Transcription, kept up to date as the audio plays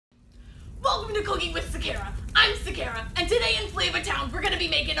Welcome to Cooking with Sakara. I'm Sakara, and today in Flavortown we're going to be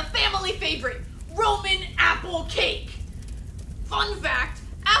making a family favorite, Roman apple cake. Fun fact,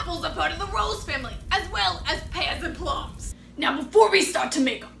 apples are part of the rose family, as well as pears and plums. Now before we start to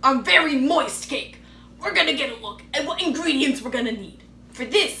make our very moist cake, we're going to get a look at what ingredients we're going to need. For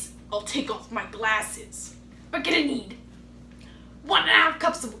this, I'll take off my glasses. We're going to need 1.5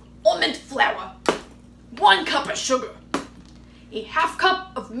 cups of almond flour, 1 cup of sugar, a 1/2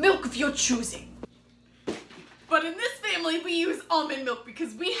 cup of milk of your choosing. But in this family, we use almond milk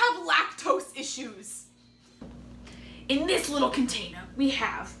because we have lactose issues. In this little container, we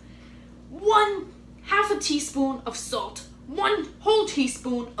have 1/2 teaspoon of salt, 1 whole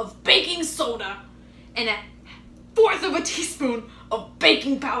teaspoon of baking soda, and 1/4 teaspoon of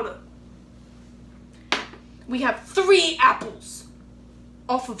baking powder. We have 3 apples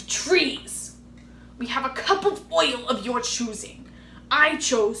off of trees. We have a cup of oil of your choosing. I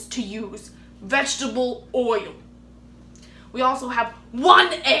chose to use vegetable oil. We also have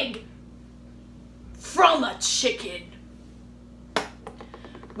 1 egg from a chicken.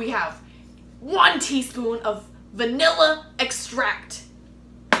 We have 1 teaspoon of vanilla extract.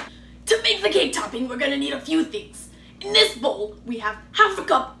 To make the cake topping, we're gonna need a few things. In this bowl, we have 1/2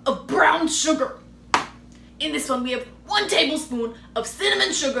 cup of brown sugar. In this one, we have 1 tablespoon of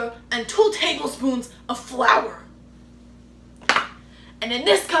cinnamon sugar and 2 tablespoons of flour. And in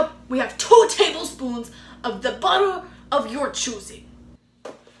this cup, we have 2 tablespoons of the butter of your choosing.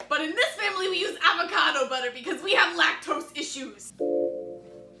 But in this family, we use avocado butter because we have lactose issues.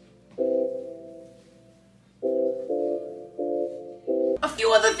 A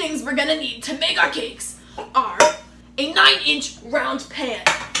few other things we're gonna need to make our cakes are a 9-inch round pan,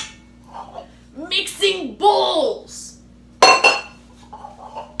 mixing bowls,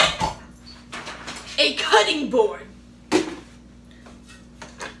 a cutting board,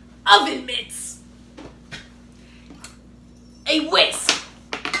 oven mitts, a whisk,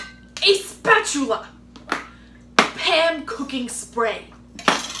 a spatula, pan cooking spray,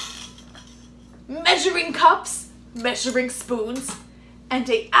 measuring cups, measuring spoons, and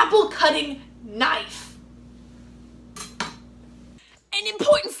an apple cutting knife. An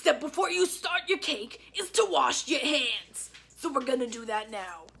important step before you start your cake is to wash your hands. So we're gonna do that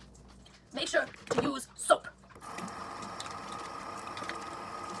now. Make sure to use soap.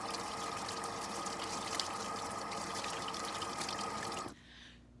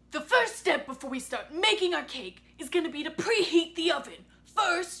 The first step before we start making our cake is gonna be to preheat the oven.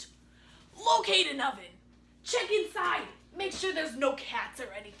 First, locate an oven. Check inside. Make sure there's no cats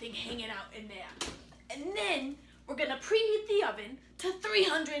or anything hanging out in there. And then we're gonna preheat the oven to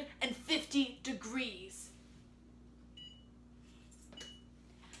 350 degrees.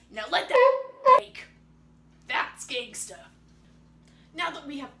 Now let that bake. That's gangsta. Now that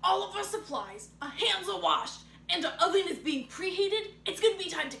we have all of our supplies, our hands are washed, and our oven is being preheated, it's gonna be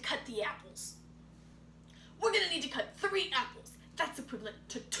time to cut the apples. We're gonna need to cut 3 apples. That's equivalent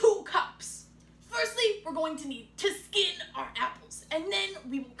to 2 cups. Firstly, we're going to need to skin our apples, and then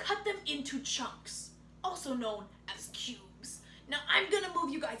we will cut them into chunks, also known as cubes. Now I'm gonna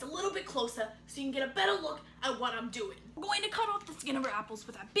move you guys a little bit closer so you can get a better look at what I'm doing. We're going to cut off the skin of our apples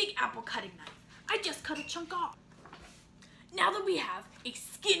with a big apple cutting knife. I just cut a chunk off. Now that we have a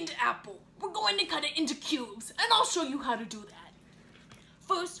skinned apple, we're going to cut it into cubes, and I'll show you how to do that.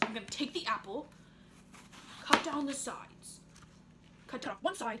 First, we're gonna take the apple, cut down the sides. Cut off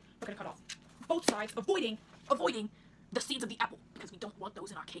one side, we're gonna cut off both sides, avoiding the seeds of the apple, because we don't want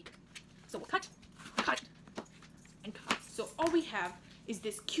those in our cake. So we'll cut, and cut. So all we have is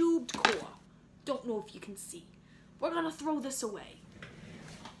this cubed core. Don't know if you can see. We're gonna throw this away.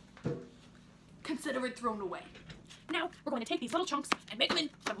 Consider it thrown away. Now, we're going to take these little chunks and make them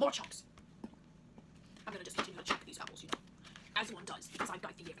into more chunks. I'm gonna just continue to chunk these apples, as one does, because I've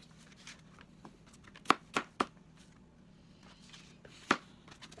got the ears.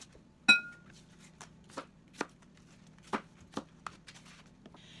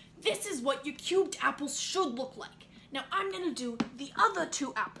 This is what your cubed apples should look like. Now I'm gonna do the other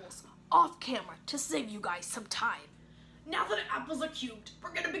 2 apples off camera to save you guys some time. Now that our apples are cubed,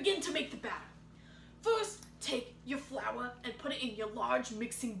 we're gonna begin to make the batter. First, take your flour and put it in your large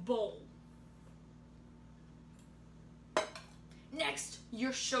mixing bowl. Next,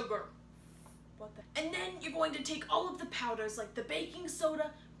 your sugar. And then you're going to take all of the powders like the baking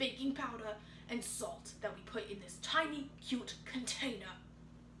soda, baking powder, and salt that we put in this tiny, cute container.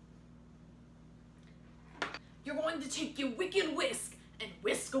 You're going to take your wicked whisk and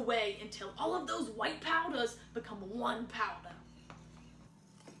whisk away until all of those white powders become one powder.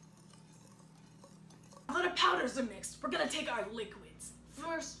 Now that our powders are mixed, we're gonna take our liquids.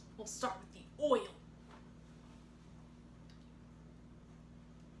 First, we'll start with the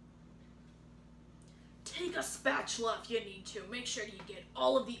take a spatula if you need to. Make sure you get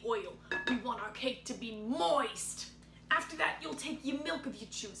all of the oil. We want our cake to be moist. After that, you'll take your milk of your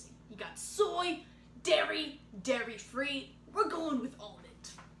choosing. You got soy, dairy, dairy-free. We're going with almond.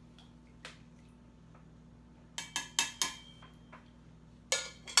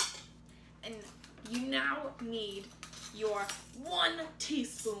 And you now need your 1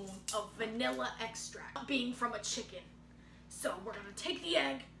 teaspoon of vanilla extract, being from a chicken. So we're gonna take the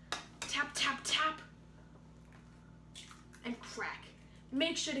egg, tap, tap, tap, and crack.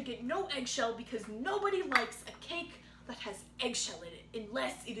 Make sure to get no eggshell because nobody likes a cake that has eggshell in it,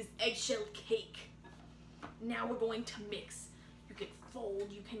 unless it is eggshell cake. Now we're going to mix. You can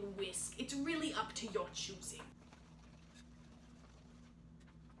fold, you can whisk. It's really up to your choosing.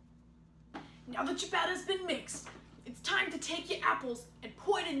 Now that your batter's been mixed, it's time to take your apples and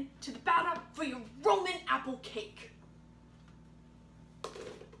pour it into the batter for your Roman apple cake.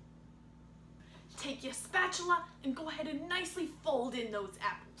 Take your spatula and go ahead and nicely fold in those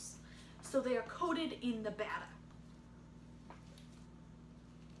apples so they are coated in the batter.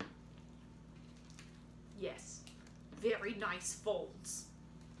 Yes, very nice folds.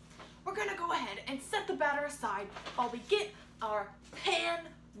 We're gonna go ahead and set the batter aside while we get our pan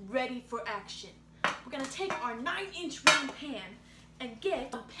ready for action. We're gonna take our 9-inch round pan and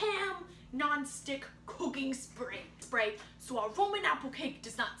get a Pam non-stick cooking spray so our Roman apple cake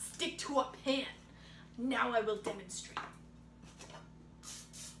does not stick to a pan. Now I will demonstrate.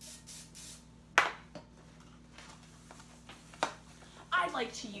 I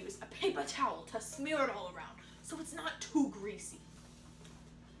like to use a paper towel to smear it all around so it's not too greasy.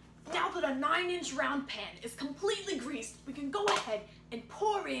 Now that a 9-inch round pan is completely greased, we can go ahead and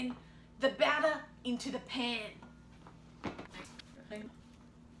pour in the batter into the pan.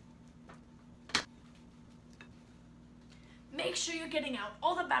 Make sure you're getting out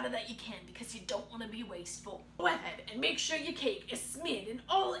all the batter that you can because you don't want to be wasteful. Go ahead and make sure your cake is smeared in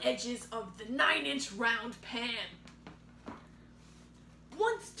all edges of the 9-inch round pan.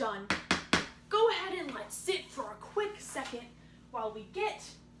 Once done, go ahead and let sit for a quick second while we get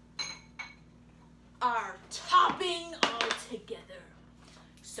our topping all together.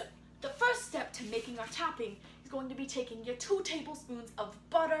 So, the first step to making our topping is going to be taking your 2 tablespoons of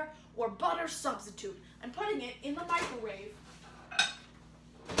butter or butter substitute and putting it in the microwave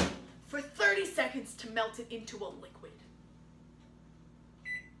for 30 seconds to melt it into a liquid.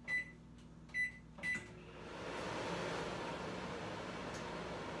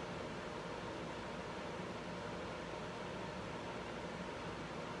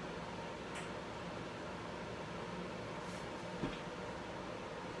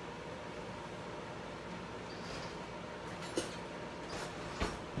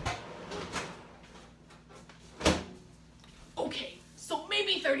 Okay, so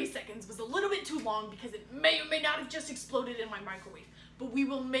maybe 30 seconds was a little bit too long because it may or may not have just exploded in my microwave, but we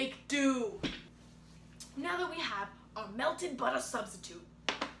will make do. Now that we have our melted butter substitute,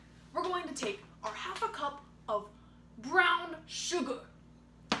 we're going to take our 1/2 cup of brown sugar.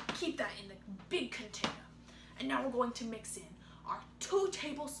 Keep that in the big container. And now we're going to mix in our 2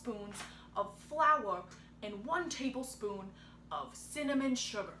 tablespoons of flour and 1 tablespoon of cinnamon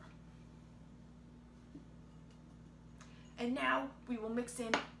sugar. And now we will mix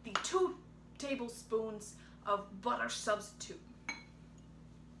in the 2 tablespoons of butter substitute.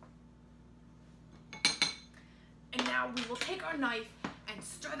 And now we will take our knife and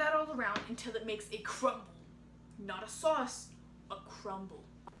stir that all around until it makes a crumble. Not a sauce, a crumble.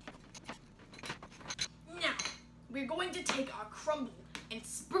 Now, we're going to take our crumble and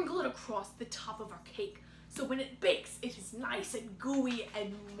sprinkle it across the top of our cake. So when it bakes, it is nice and gooey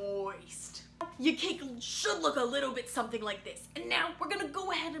and moist. Your cake should look a little bit something like this. And now we're gonna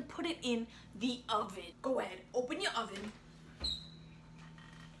go ahead and put it in the oven. Go ahead, open your oven.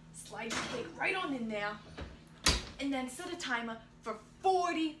 Slide your cake right on in there. And then set a timer for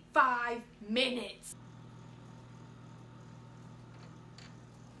 45 minutes.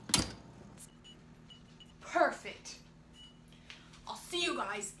 Perfect. I'll see you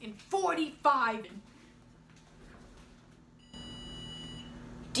guys in 45.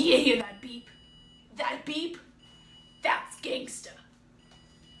 Do you hear that beep? That beep? That's gangsta.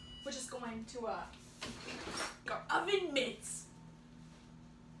 We're just going to our oven mitts.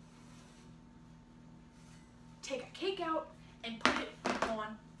 Take a cake out and put it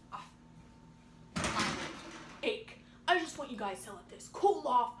on a cake. I just want you guys to let this cool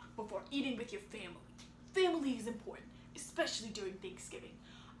off before eating with your family. Family is important, especially during Thanksgiving.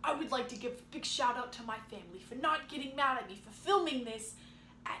 I would like to give a big shout out to my family for not getting mad at me for filming this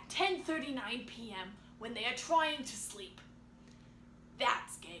at 10:39 p.m. when they are trying to sleep.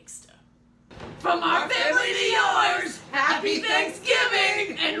 That's gangsta. From our family Happy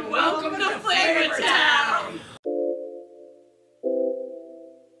Thanksgiving and welcome to Flavor Town!